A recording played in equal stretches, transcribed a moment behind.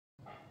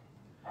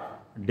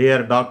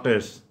Dear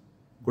doctors,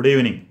 good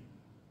evening.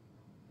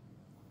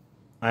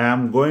 I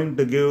am going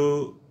to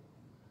give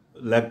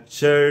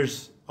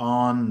lectures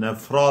on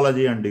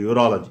nephrology and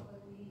urology.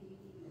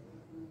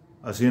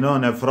 As you know,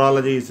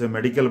 nephrology is a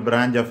medical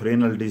branch of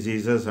renal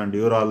diseases and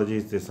urology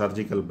is the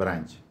surgical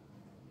branch.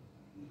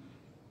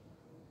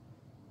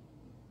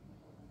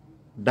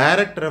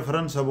 Direct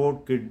reference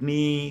about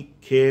kidney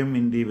came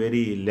in the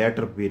very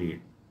later period.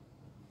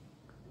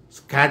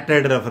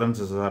 Scattered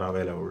references are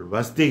available.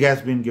 Vasthi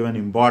has been given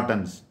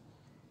importance.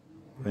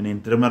 When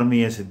in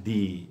Trimarmiya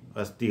Siddhi,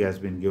 Vasthi has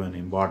been given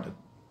importance.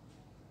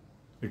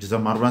 It is a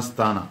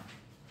Marmasthana.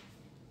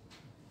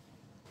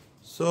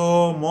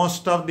 So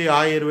most of the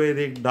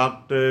Ayurvedic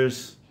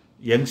doctors,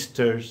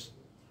 youngsters,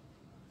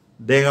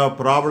 they have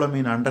problem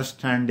in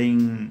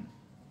understanding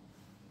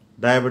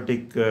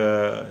diabetic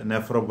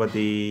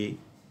nephropathy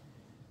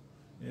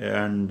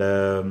and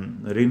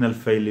renal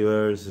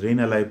failures,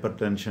 renal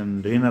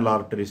hypertension, renal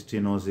artery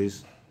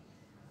stenosis,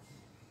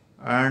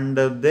 and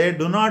they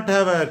do not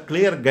have a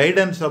clear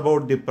guidance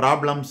about the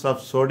problems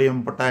of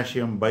sodium,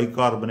 potassium,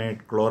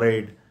 bicarbonate,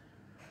 chloride,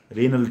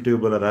 renal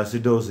tubular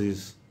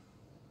acidosis,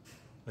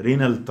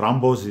 renal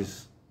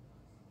thrombosis.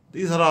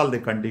 These are all the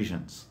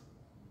conditions.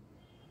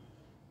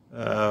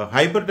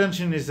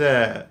 Hypertension is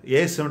a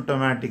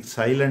asymptomatic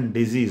silent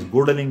disease,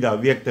 Gudalinga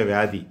Avyakta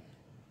Vyadhi.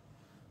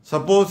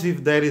 Suppose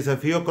if there is a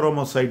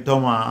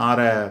pheochromocytoma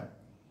or a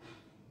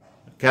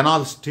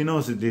canal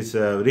stenosis, this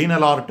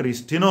renal artery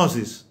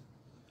stenosis,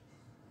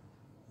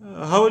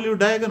 how will you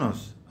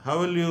diagnose? How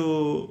will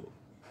you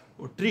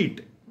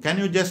treat? Can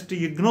you just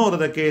ignore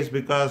the case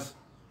because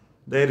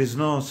there is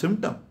no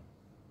symptom?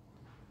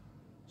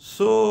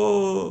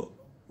 So,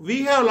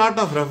 we have a lot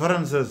of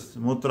references,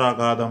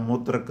 Mutragadam,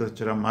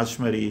 Mutrakracharam,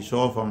 Ashmari,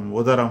 Shofam,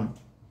 Udaram,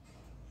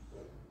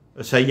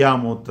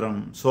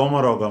 Shayyamutram,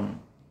 Somarogam,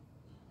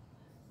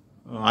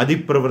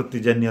 Adipravritti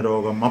Janya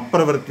Rogam,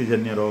 Apravritti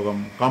Janya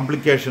Rogam,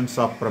 complications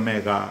of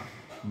Pramega,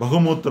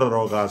 Bahumutra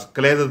Rogas,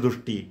 Kleda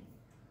Dushti.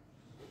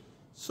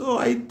 So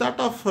I thought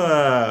of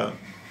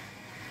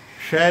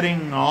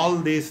sharing all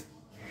these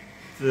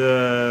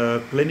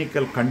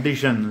clinical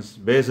conditions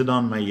based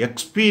on my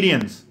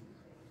experience,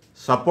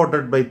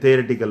 supported by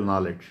theoretical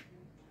knowledge.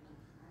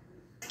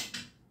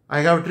 I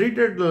have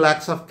treated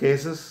lakhs of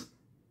cases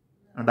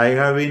and I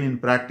have been in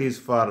practice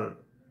for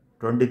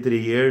 23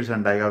 years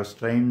and I have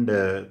trained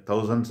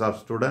thousands of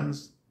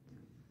students.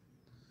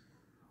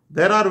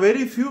 There are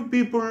very few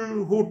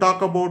people who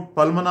talk about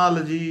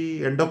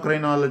pulmonology,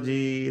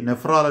 endocrinology,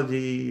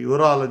 nephrology,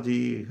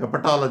 urology,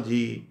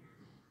 hepatology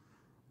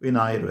in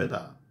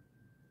Ayurveda.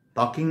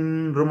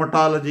 Talking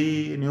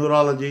rheumatology,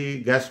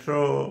 neurology,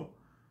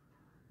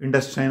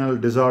 gastrointestinal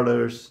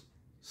disorders,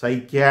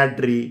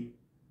 psychiatry,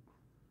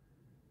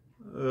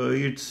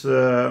 it's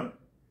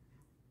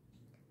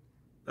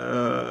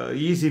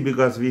easy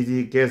because we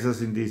see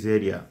cases in this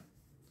area.